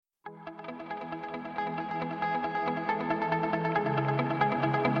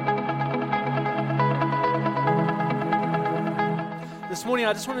This morning,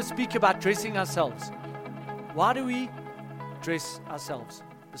 I just want to speak about dressing ourselves. Why do we dress ourselves?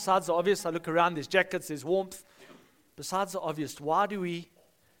 Besides the obvious, I look around, there's jackets, there's warmth. Besides the obvious, why do we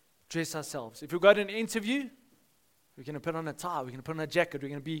dress ourselves? If we go to an interview, we're going to put on a tie, we're going to put on a jacket, we're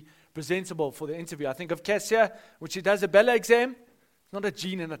going to be presentable for the interview. I think of Cassia, when she does a ballet exam, it's not a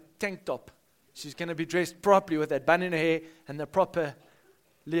jean and a tank top. She's going to be dressed properly with that bun in her hair and the proper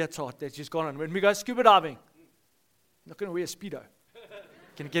leotard that she's got on. When we go scuba diving, you're not going to wear a Speedo.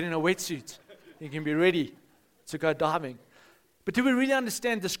 You can get in a wetsuit. You can be ready to go diving. But do we really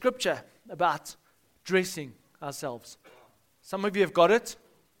understand the scripture about dressing ourselves? Some of you have got it.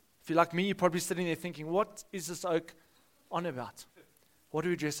 If you're like me, you're probably sitting there thinking, what is this oak on about? What do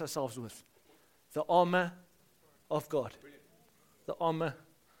we dress ourselves with? The armor of God. The armor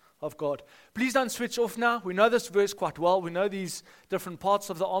of God. Please don't switch off now. We know this verse quite well. We know these different parts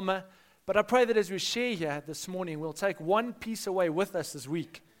of the armor. But I pray that as we share here this morning, we'll take one piece away with us this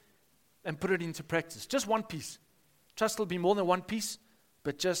week and put it into practice. Just one piece. Trust it'll be more than one piece,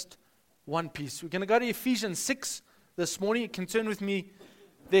 but just one piece. We're going to go to Ephesians 6 this morning. You can turn with me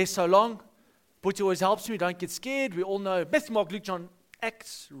there so long. But it always helps me. Don't get scared. We all know Matthew, Mark, Luke, John,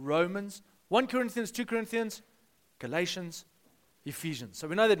 Acts, Romans, 1 Corinthians, 2 Corinthians, Galatians, Ephesians. So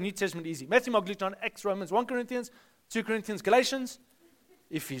we know that New Testament is easy. Matthew, Mark, Luke, John, Acts, Romans, 1 Corinthians, 2 Corinthians, Galatians,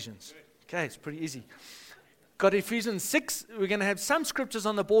 Ephesians. Okay, it's pretty easy. Got Ephesians 6. We're going to have some scriptures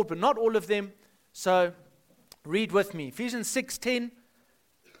on the board, but not all of them. So read with me. Ephesians 6:10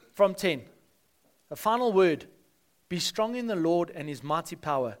 from 10. A final word. Be strong in the Lord and his mighty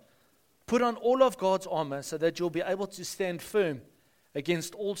power. Put on all of God's armor so that you'll be able to stand firm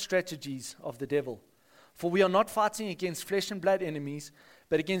against all strategies of the devil. For we are not fighting against flesh and blood enemies,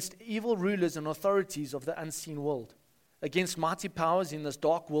 but against evil rulers and authorities of the unseen world, against mighty powers in this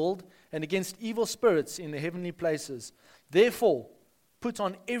dark world, and against evil spirits in the heavenly places. Therefore, put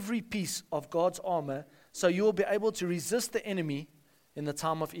on every piece of God's armor so you will be able to resist the enemy in the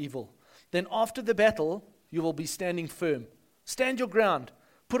time of evil. Then after the battle, you will be standing firm. Stand your ground.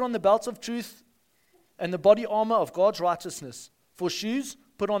 Put on the belt of truth and the body armor of God's righteousness. For shoes,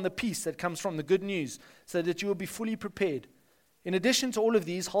 put on the peace that comes from the good news, so that you will be fully prepared. In addition to all of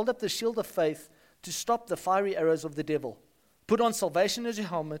these, hold up the shield of faith to stop the fiery arrows of the devil. Put on salvation as your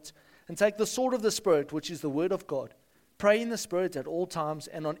helmet, and take the sword of the Spirit, which is the word of God. Pray in the Spirit at all times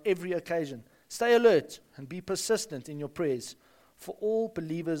and on every occasion. Stay alert and be persistent in your prayers for all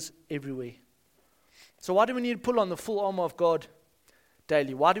believers everywhere. So why do we need to pull on the full armor of God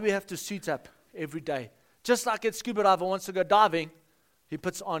daily? Why do we have to suit up every day? Just like a scuba diver wants to go diving, he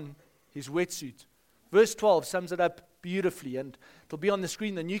puts on his wetsuit. Verse 12 sums it up beautifully, and it'll be on the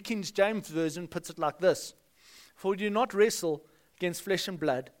screen. The New King James Version puts it like this. For we do not wrestle against flesh and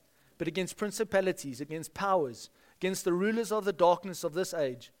blood, but against principalities, against powers, against the rulers of the darkness of this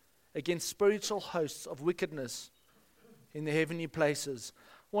age, against spiritual hosts of wickedness in the heavenly places.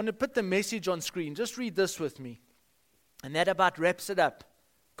 I want to put the message on screen. Just read this with me. And that about wraps it up.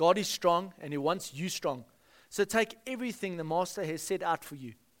 God is strong, and he wants you strong. So take everything the Master has set out for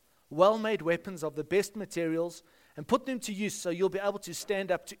you, well-made weapons of the best materials, and put them to use so you'll be able to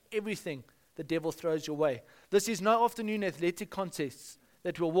stand up to everything the devil throws your way. This is no afternoon athletic contests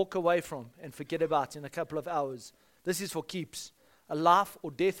that we'll walk away from and forget about in a couple of hours. This is for keeps. A life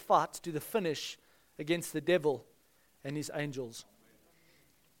or death fight to the finish against the devil and his angels.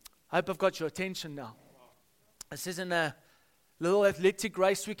 I hope I've got your attention now. This isn't a little athletic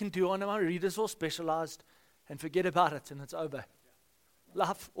race we can do on our readers all specialized and forget about it and it's over.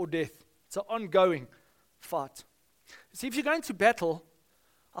 Life or death. It's an ongoing fight. See, if you're going to battle,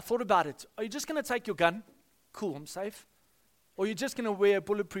 I thought about it. Are you just going to take your gun? Cool, I'm safe. Or you're just going to wear a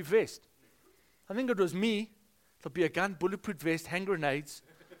bulletproof vest? I think it was me. It'll be a gun, bulletproof vest, hand grenades,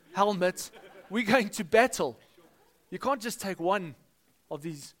 helmet. We're going to battle. You can't just take one of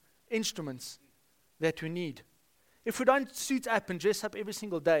these instruments that we need. If we don't suit up and dress up every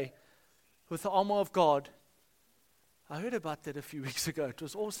single day with the armor of God, I heard about that a few weeks ago. It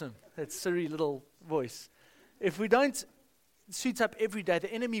was awesome. That silly little voice. If we don't suit up every day,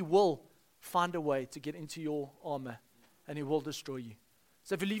 the enemy will find a way to get into your armor and he will destroy you.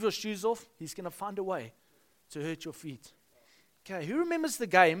 So if you leave your shoes off, he's going to find a way to hurt your feet. Okay, who remembers the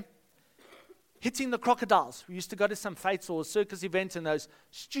game hitting the crocodiles? We used to go to some fetes or circus events and those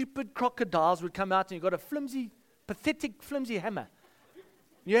stupid crocodiles would come out and you got a flimsy, pathetic, flimsy hammer.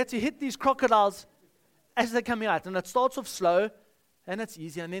 You had to hit these crocodiles as they're coming out. And it starts off slow and it's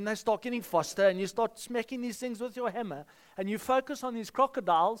easy. And then they start getting faster and you start smacking these things with your hammer. And you focus on these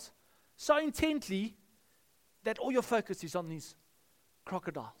crocodiles so intently that all your focus is on these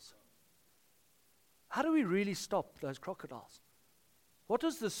crocodiles. How do we really stop those crocodiles? What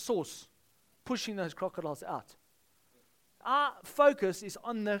is the source pushing those crocodiles out? Our focus is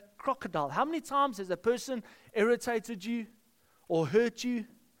on the crocodile. How many times has a person irritated you or hurt you?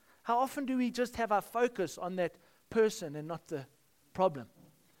 How often do we just have our focus on that person and not the problem?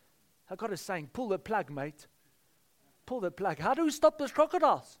 I got a saying, pull the plug, mate. Pull the plug. How do we stop those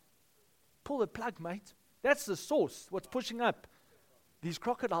crocodiles? Pull the plug, mate. That's the source, what's pushing up these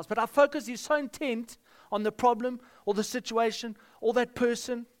crocodiles. But our focus is so intent on the problem or the situation or that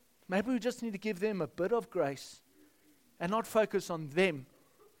person. Maybe we just need to give them a bit of grace and not focus on them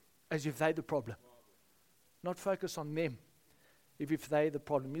as if they're the problem. Not focus on them if they're the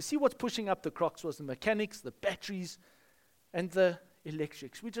problem. You see what's pushing up the crocs was the mechanics, the batteries, and the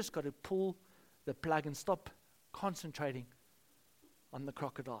electrics. We just got to pull the plug and stop concentrating on the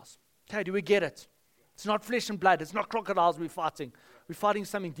crocodiles. Okay, do we get it? It's not flesh and blood. It's not crocodiles we're fighting. We're fighting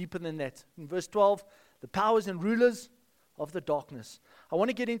something deeper than that. In verse 12, the powers and rulers of the darkness. I want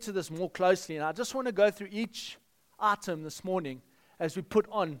to get into this more closely, and I just want to go through each item this morning as we put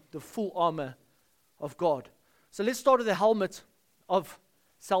on the full armor of God. So let's start with the helmet of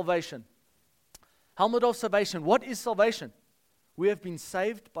salvation. Helmet of salvation. What is salvation? We have been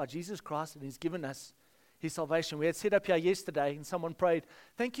saved by Jesus Christ, and He's given us His salvation. We had set up here yesterday, and someone prayed,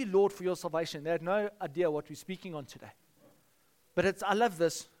 "Thank you, Lord, for your salvation." They had no idea what we're speaking on today. But I love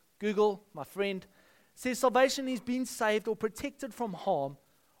this. Google, my friend, says salvation is being saved or protected from harm,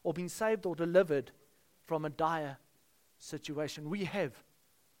 or being saved or delivered from a dire situation. We have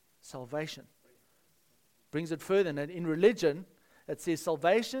salvation. Brings it further, and in religion, it says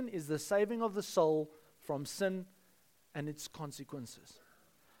salvation is the saving of the soul from sin and its consequences.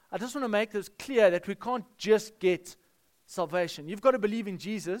 I just want to make this clear that we can't just get salvation. You've got to believe in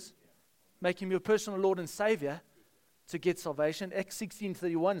Jesus, make Him your personal Lord and Savior to get salvation. Acts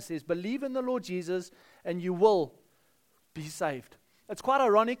 16:31 says, "Believe in the Lord Jesus and you will be saved." It's quite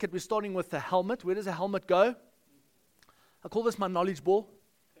ironic that we're starting with the helmet. Where does the helmet go? I call this my knowledge ball.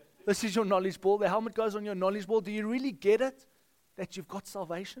 This is your knowledge ball. The helmet goes on your knowledge ball. Do you really get it? That you've got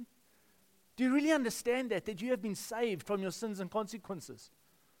salvation? Do you really understand that you have been saved from your sins and consequences?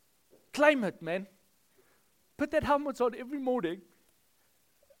 Claim it, man. Put that helmet on every morning.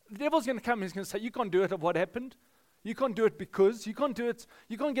 The devil's going to come and he's going to say, "You can't do it of what happened. You can't do it because. You can't do it.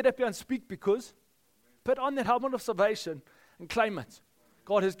 You can't get up here and speak because." Put on that helmet of salvation and claim it.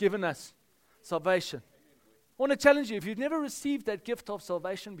 God has given us salvation. I want to challenge you, if you've never received that gift of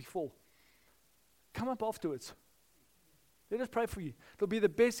salvation before, come up afterwards. Let us pray for you. It'll be the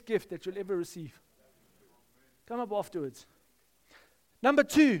best gift that you'll ever receive. Come up afterwards. Number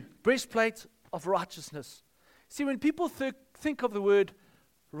 2, breastplate of righteousness. See, when people think of the word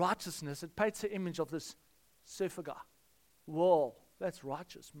righteousness, it paints an image of this surfer guy. Whoa, that's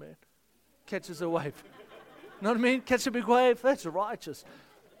righteous, man. Catches a wave. Know what I mean? Catch a big wave, that's righteous.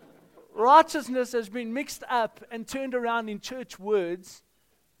 Righteousness has been mixed up and turned around in church words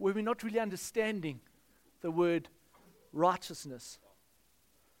where we're not really understanding the word righteousness.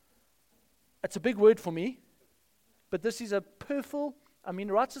 It's a big word for me, but this is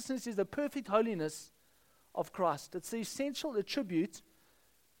righteousness is the perfect holiness of Christ. It's the essential attribute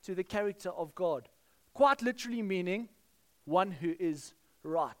to the character of God. Quite literally meaning one who is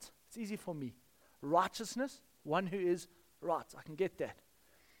right. It's easy for me. Righteousness, one who is right. I can get that.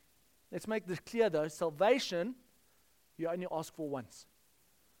 Let's make this clear though. Salvation, you only ask for once.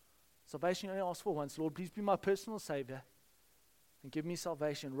 Salvation, you only ask for once. Lord, please be my personal Savior and give me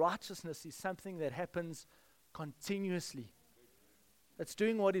salvation. Righteousness is something that happens continuously. It's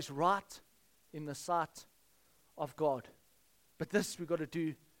doing what is right in the sight of God. But this we've got to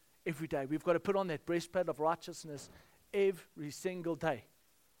do every day. We've got to put on that breastplate of righteousness every single day.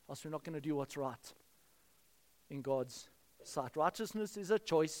 Else we're not going to do what's right in God's sight. Righteousness is a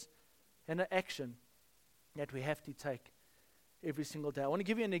choice and an action that we have to take every single day. I want to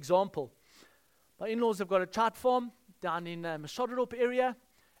give you an example. My in-laws have got a trout farm down in Mashadorp area,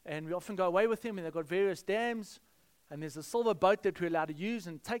 and we often go away with them, and they've got various dams, and there's a silver boat that we're allowed to use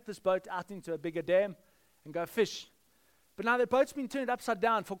and take this boat out into a bigger dam and go fish. But now the boat's been turned upside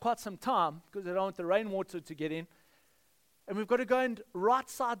down for quite some time because they don't want the rainwater to get in, and we've got to go and right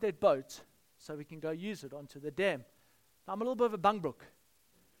side that boat so we can go use it onto the dam. Now, I'm a little bit of a bungbrook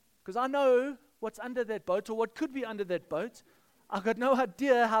because I know what's under that boat or what could be under that boat. I've got no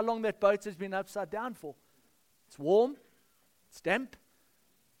idea how long that boat has been upside down for. It's warm, it's damp,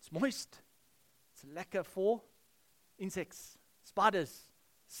 it's moist, it's lekker for insects, spiders,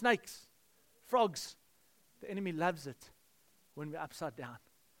 snakes, frogs. The enemy loves it when we're upside down.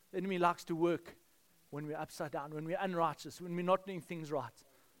 The enemy likes to work when we're upside down, when we're unrighteous, when we're not doing things right.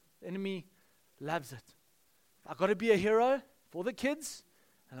 The enemy loves it. I've got to be a hero for the kids,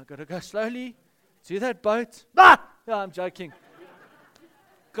 and I've got to go slowly to that boat. Ah! No, I'm joking.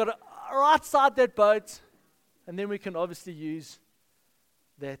 Got to right side that boat, and then we can obviously use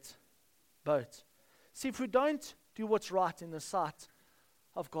that boat. See, if we don't do what's right in the sight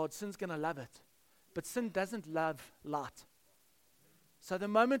of God, sin's going to love it. But sin doesn't love light. So the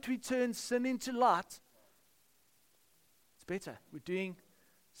moment we turn sin into light, it's better. We're doing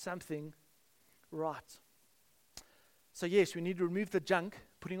something right. So yes, we need to remove the junk,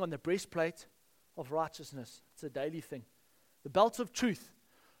 putting on the breastplate of righteousness. It's a daily thing. The belt of truth.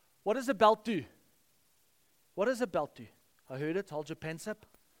 What does a belt do? What does a belt do? I heard it. Hold your pants up.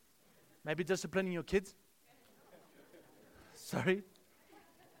 Maybe disciplining your kids. Sorry.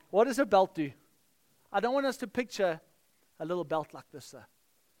 What does a belt do? I don't want us to picture a little belt like this, sir.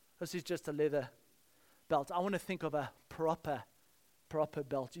 This is just a leather belt. I want to think of a proper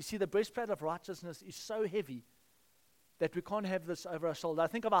belt. You see, the breastplate of righteousness is so heavy that we can't have this over our shoulder. I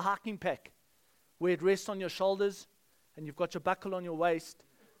think of a hiking pack where it rests on your shoulders and you've got your buckle on your waist.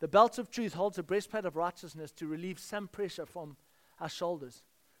 The belt of truth holds a breastplate of righteousness to relieve some pressure from our shoulders.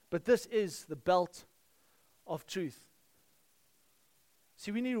 But this is the belt of truth.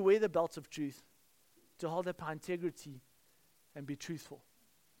 See, we need to wear the belt of truth to hold up our integrity and be truthful.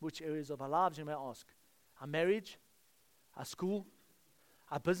 Which areas of our lives, you may ask? Our marriage, our school,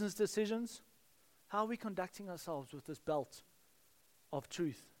 our business decisions. How are we conducting ourselves with this belt of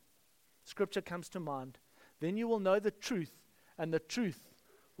truth? Scripture comes to mind. Then you will know the truth, and the truth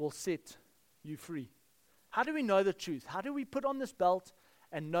will set you free. How do we know the truth? How do we put on this belt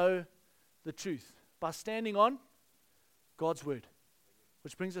and know the truth? By standing on God's word.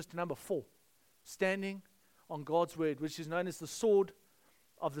 Which brings us to number 4. Standing on God's word, which is known as the sword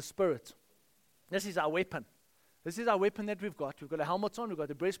of the Spirit. This is our weapon. This is our weapon that we've got. We've got a helmet on, we've got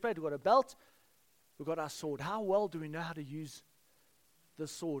the breastplate, we've got a belt, we've got our sword. How well do we know how to use the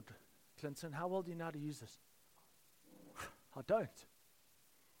sword, Clinton? How well do you know how to use this? I don't.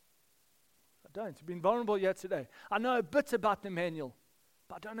 I've been vulnerable yet today. I know a bit about the manual,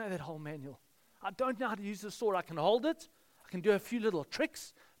 but I don't know that whole manual. I don't know how to use the sword. I can hold it, I can do a few little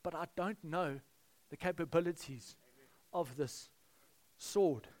tricks, but I don't know the capabilities of this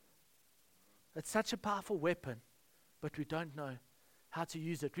sword. It's such a powerful weapon, but we don't know how to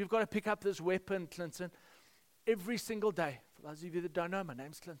use it. We've got to pick up this weapon, Clinton, every single day. For those of you that don't know, my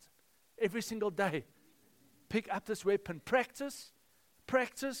name's Clinton. Every single day, pick up this weapon. Practice,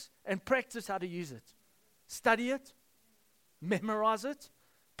 and practice how to use it. Study it, memorize it,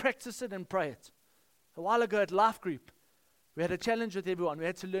 practice it, and pray it. A while ago at Life Group, we had a challenge with everyone. We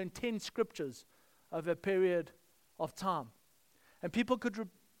had to learn 10 scriptures over a period of time. And people could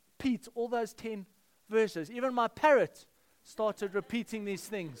repeat all those 10 verses. Even my parrot started repeating these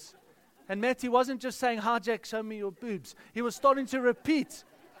things. And Matty wasn't just saying, "Hi Jack, show me your boobs." He was starting to repeat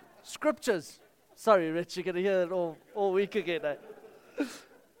scriptures. Sorry, Rich, you're going to hear it all week again. Eh?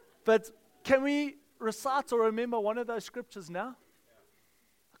 But can we recite or remember one of those scriptures now?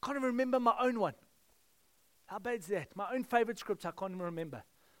 I can't even remember my own one. How bad's that? My own favorite scripture, I can't even remember.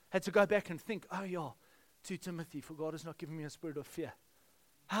 Had to go back and think, 2 Timothy, for God has not given me a spirit of fear.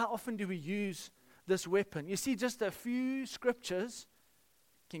 How often do we use this weapon? You see, just a few scriptures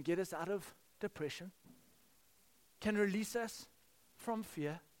can get us out of depression, can release us from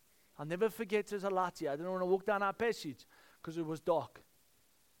fear. I'll never forget, there's a light here. I didn't want to walk down our passage because it was dark.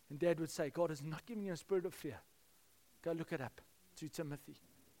 And Dad would say, God has not given you a spirit of fear. Go look it up, 2 Timothy.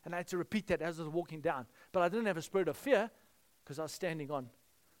 And I had to repeat that as I was walking down. But I didn't have a spirit of fear because I was standing on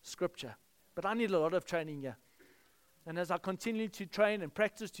Scripture. But I need a lot of training here. And as I continue to train and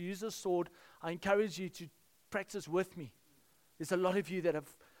practice to use this sword, I encourage you to practice with me. There's a lot of you that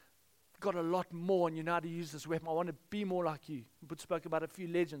have got a lot more and you know how to use this weapon. I want to be more like you. We spoke about a few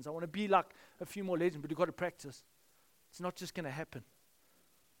legends. I want to be like a few more legends, but you've got to practice. It's not just going to happen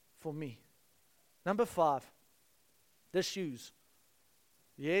for me. Number 5, the shoes.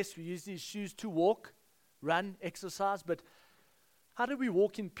 Yes, we use these shoes to walk, run, exercise, but how do we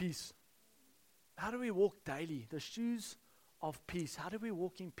walk in peace? How do we walk daily? The shoes of peace. How do we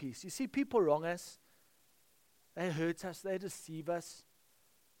walk in peace? You see, people wrong us. They hurt us. They deceive us.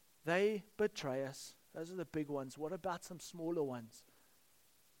 They betray us. Those are the big ones. What about some smaller ones?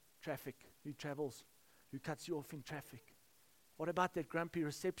 Traffic. Who travels? Who cuts you off in traffic? What about that grumpy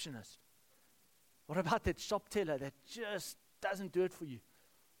receptionist? What about that shop teller that just doesn't do it for you?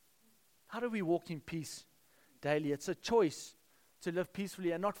 How do we walk in peace daily? It's a choice to live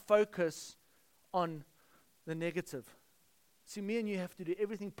peacefully and not focus on the negative. See, me and you have to do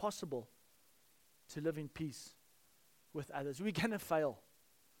everything possible to live in peace with others. We're going to fail.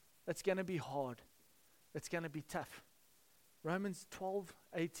 It's going to be hard. It's going to be tough. Romans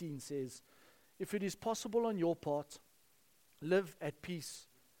 12:18 says, if it is possible on your part, live at peace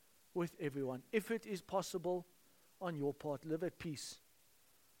with everyone. If it is possible on your part, live at peace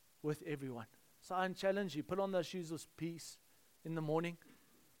with everyone. So I challenge you, put on those shoes of peace in the morning.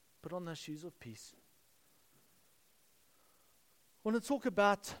 Put on those shoes of peace. I want to talk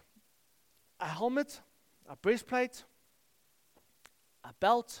about a helmet, a breastplate, a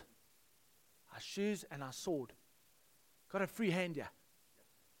belt, our shoes, and our sword. Got a free hand here.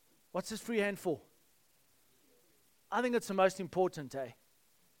 What's this free hand for? I think it's the most important, eh?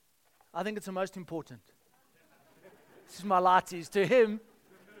 I think it's the most important. This is my lighties. To him,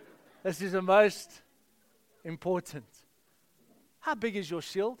 this is the most important. How big is your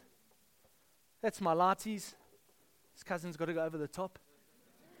shield? That's my lighties. His cousin's got to go over the top.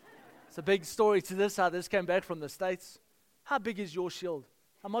 It's a big story to this, how this came back from the States. How big is your shield?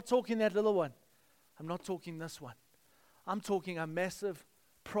 I'm not talking that little one. I'm not talking this one. I'm talking a massive,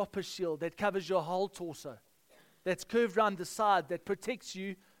 proper shield that covers your whole torso, that's curved around the side, that protects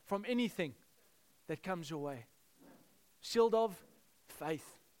you from anything that comes your way. Shield of faith.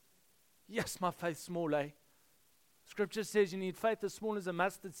 Yes, my faith's small, eh? Scripture says you need faith as small as a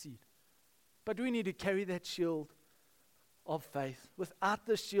mustard seed. But we need to carry that shield of faith. Without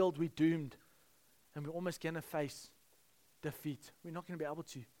the shield, we're doomed. And we're almost going to face defeat. We're not going to be able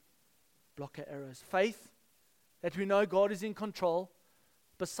to block our arrows. Faith, that we know God is in control.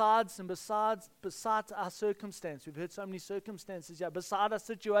 Besides our circumstance. We've heard so many circumstances here. Beside our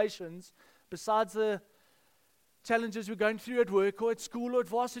situations, besides the challenges we're going through at work or at school or at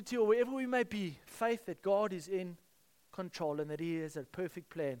varsity or wherever we may be, faith that God is in control and that He has a perfect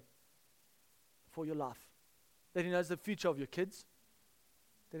plan for your life. That He knows the future of your kids.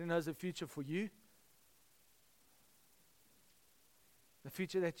 That He knows the future for you. The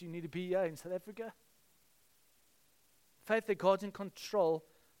future that you need to be here in South Africa. Faith that God's in control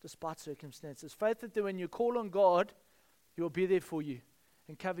despite circumstances. Faith that when you call on God, He will be there for you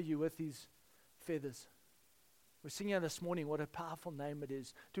and cover you with His feathers. We're singing this morning what a powerful name it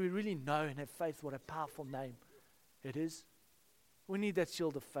is. Do we really know and have faith what a powerful name it is? We need that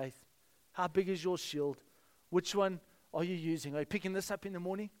shield of faith. How big is your shield? Which one are you using? Are you picking this up in the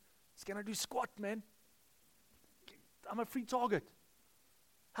morning? It's going to do squat, man. I'm a free target.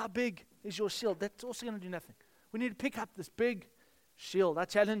 How big is your shield? That's also going to do nothing. We need to pick up this big shield. I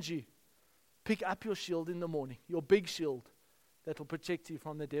challenge you. Pick up your shield in the morning. Your big shield that will protect you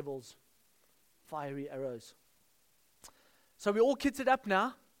from the devil's fiery arrows. So we're all kitted up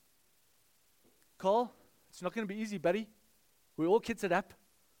now. Carl, it's not going to be easy, buddy. We're all kitted up.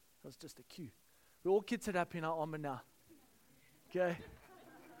 That was just a cue. We're all kitted up in our armor now. Okay?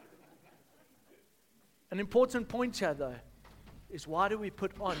 An important point here, though, is why do we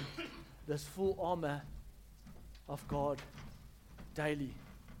put on this full armor of God daily?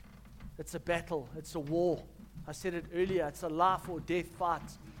 It's a battle. It's a war. I said it earlier. It's a life or death fight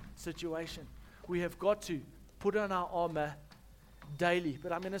situation. We have got to put on our armor daily.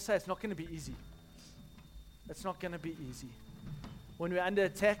 But I'm going to say it's not going to be easy. It's not going to be easy. When we're under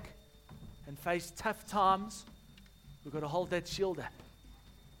attack and face tough times, we've got to hold that shield up.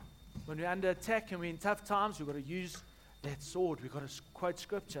 When we're under attack and we're in tough times, we've got to use that sword. We've got to quote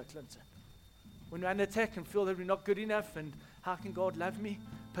scripture, Clinton. When we're under attack and feel that we're not good enough and how can God love me,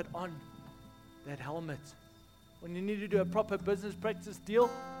 put on that helmet. When you need to do a proper business practice deal,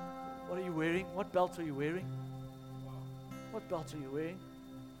 what are you wearing? What belt are you wearing? What belt are you wearing?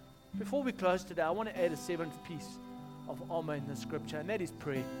 Before we close today, I want to add a seventh piece of armor in the scripture, and that is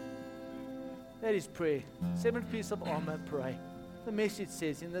prayer. That is prayer. Seventh piece of armor, pray. The message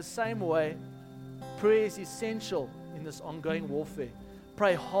says, in the same way, prayer is essential in this ongoing warfare.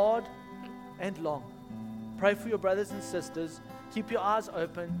 Pray hard and long. Pray for your brothers and sisters. Keep your eyes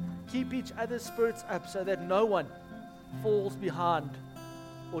open. Keep each other's spirits up so that no one falls behind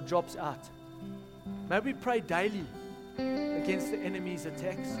or drops out. May we pray daily against the enemy's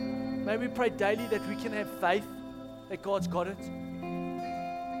attacks. May we pray daily that we can have faith that God's got it.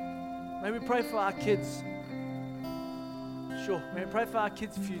 May we pray for our kids. Sure. May we pray for our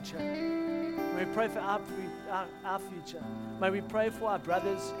kids' future. May we pray for our future. May we pray for our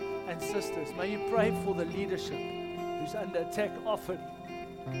brothers and sisters. May you pray for the leadership who's under attack often.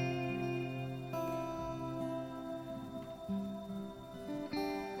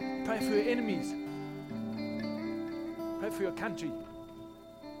 Pray for your enemies. Pray for your country.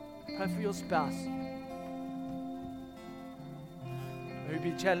 Pray for your spouse. May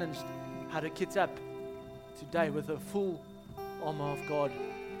we be challenged how to kit up today with a full armor of God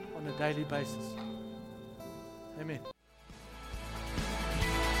on a daily basis. Amen.